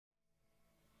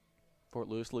Fort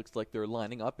Lewis looks like they're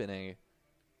lining up in a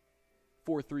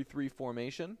 4-3-3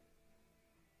 formation.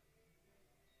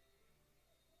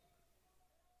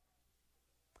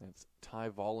 It's Ty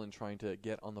Vollen trying to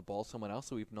get on the ball. Someone else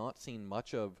who we've not seen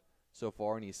much of so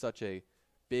far, and he's such a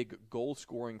big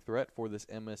goal-scoring threat for this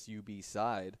MSUB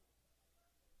side.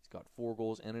 He's got 4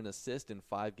 goals and an assist in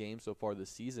 5 games so far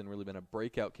this season. Really been a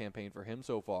breakout campaign for him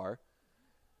so far.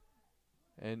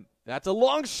 And that's a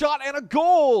long shot and a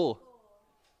goal!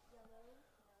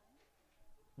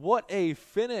 What a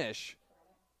finish!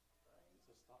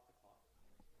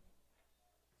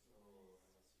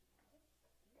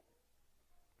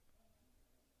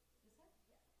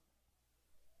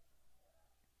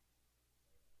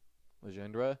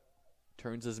 Legendre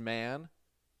turns his man,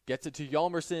 gets it to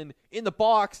Hjalmarsson in the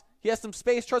box. He has some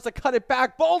space, tries to cut it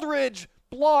back. Baldridge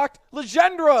blocked.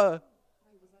 Legendre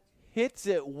hits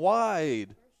it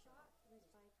wide.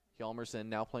 Hjalmarsson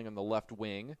now playing on the left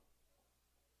wing.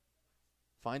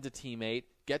 Finds a teammate,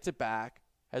 gets it back,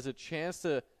 has a chance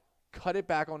to cut it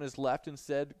back on his left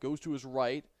instead, goes to his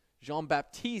right.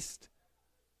 Jean-Baptiste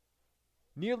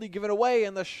nearly given away,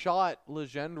 and the shot,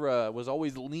 Legendre was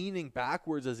always leaning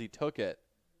backwards as he took it.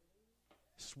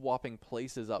 Swapping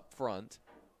places up front.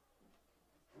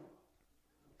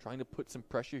 Trying to put some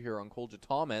pressure here on Colja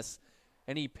Thomas,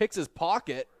 and he picks his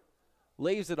pocket,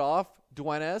 lays it off.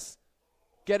 Duenas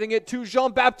getting it to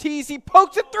Jean-Baptiste. He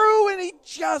pokes it through, and he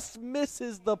just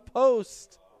misses the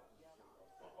post.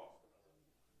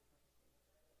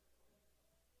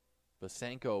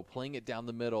 Basenko playing it down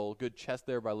the middle. Good chest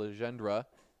there by Legendre.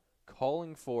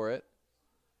 Calling for it.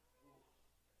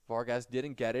 Vargas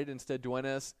didn't get it. Instead,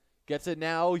 Duenas gets it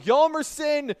now.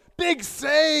 Hjalmarsson! Big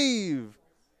save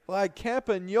by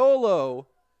Campagnolo.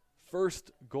 First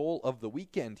goal of the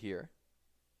weekend here.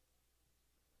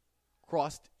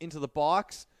 Crossed into the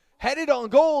box. Headed on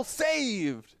goal.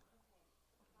 Saved!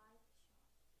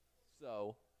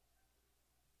 So,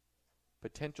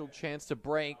 potential chance to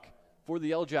break for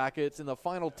the Yellowjackets in the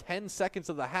final 10 seconds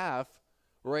of the half.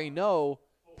 Reynaud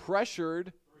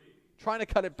pressured, trying to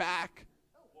cut it back.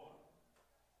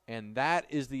 And that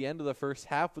is the end of the first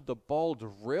half with the ball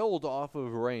drilled off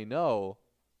of Reynaud.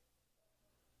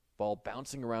 Ball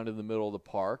bouncing around in the middle of the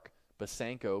park.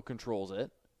 Basenko controls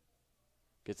it.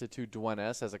 Gets it to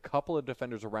Duenas. Has a couple of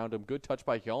defenders around him. Good touch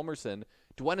by Hjalmarsson.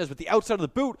 Duenas with the outside of the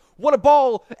boot. What a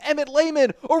ball! Emmett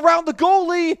Lehman around the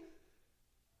goalie.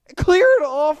 Cleared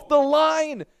off the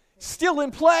line, still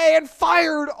in play, and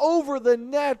fired over the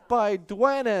net by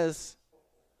Duenas.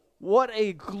 What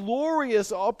a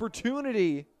glorious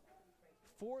opportunity.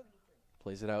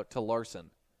 Plays it out to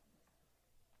Larson.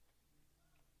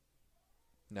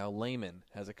 Now Lehman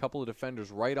has a couple of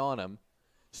defenders right on him.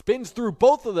 Spins through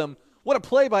both of them. What a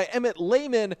play by Emmett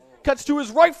Lehman. Cuts to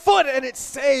his right foot, and it's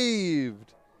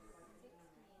saved.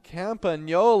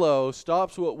 Campagnolo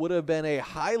stops what would have been a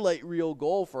highlight reel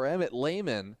goal for Emmett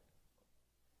Lehman.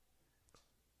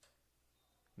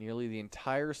 Nearly the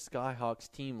entire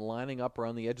Skyhawks team lining up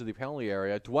around the edge of the penalty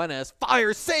area. Duenas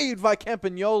fires, saved by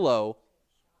Campagnolo.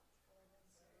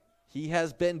 He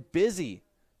has been busy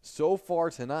so far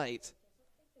tonight.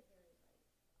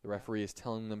 The referee is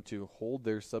telling them to hold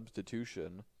their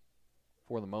substitution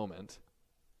for the moment.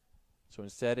 So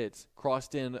instead it's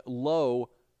crossed in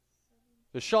low.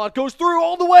 The shot goes through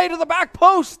all the way to the back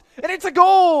post, and it's a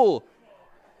goal!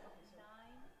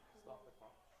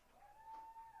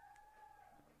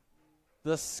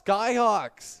 The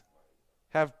Skyhawks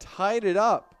have tied it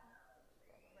up.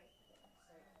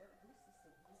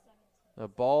 The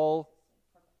ball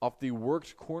off the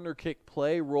worked corner kick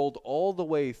play rolled all the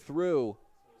way through.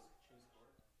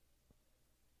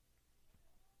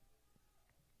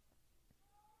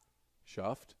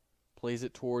 Schuft plays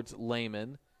it towards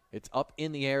Lehman. It's up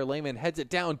in the air. Lehman heads it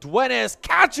down. Duenas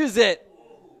catches it.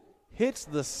 Hits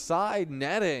the side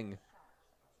netting.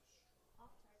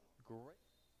 Great.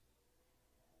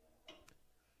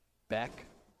 Beck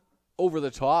over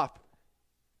the top.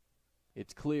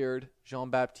 It's cleared.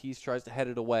 Jean-Baptiste tries to head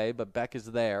it away, but Beck is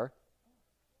there.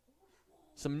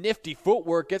 Some nifty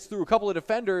footwork. Gets through a couple of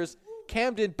defenders.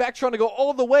 Camden, Beck trying to go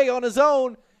all the way on his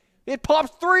own. It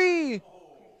pops 3.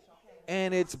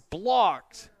 And it's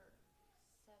blocked.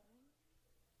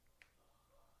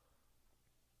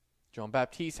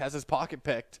 Jean-Baptiste has his pocket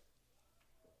picked.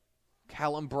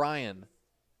 Callum Bryan.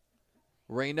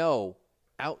 Reynaud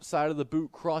outside of the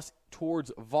boot, cross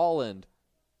towards Volland.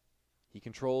 He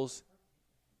controls.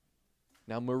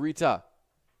 Now Morita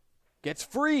gets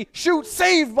free. Shoot,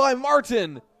 saved by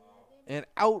Martin. And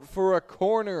out for a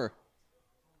corner.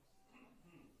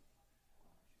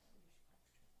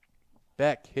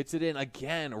 Beck hits it in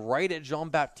again, right at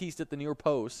Jean-Baptiste at the near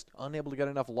post. Unable to get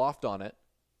enough loft on it.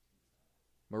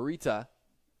 Marita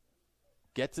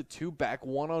gets it to Beck,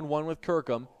 one-on-one with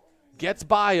Kirkham. Gets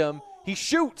by him. He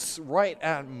shoots right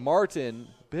at Martin.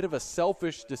 Bit of a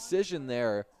selfish decision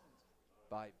there.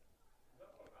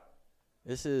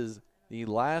 This is the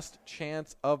last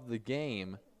chance of the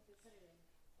game.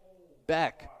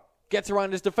 Beck gets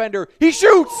around his defender. He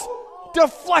shoots!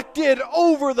 Deflected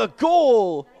over the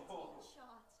goal.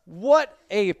 What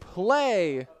a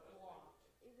play.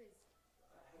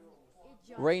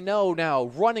 Reynaud now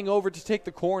running over to take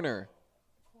the corner.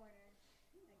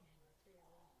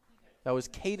 That was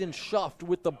Caden Schuft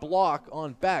with the block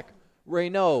on Beck.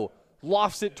 Reynaud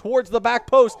lofts it towards the back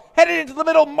post. Headed into the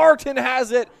middle. Martin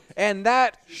has it. And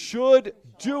that should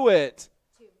do it.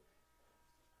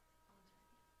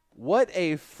 What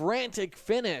a frantic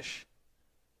finish.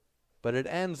 But it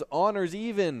ends honors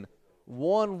even.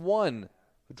 1-1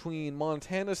 between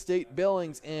Montana State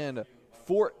Billings and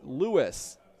Fort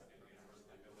Lewis.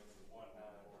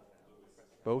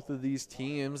 Both of these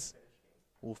teams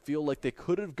will feel like they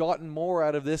could have gotten more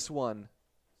out of this one.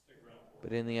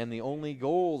 But in the end, the only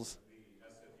goals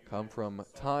come from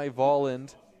Ty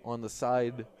Volland on the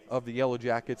side of the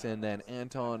Yellowjackets and then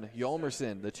Anton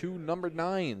Hjalmarsson, the two number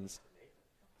 9s,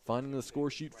 finding the score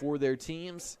sheet for their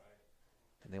teams.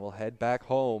 And they will head back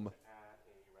home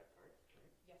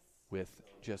with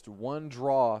just one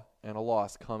draw and a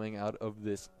loss coming out of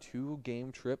this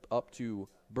 2-game trip up to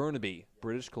Burnaby,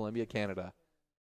 British Columbia, Canada.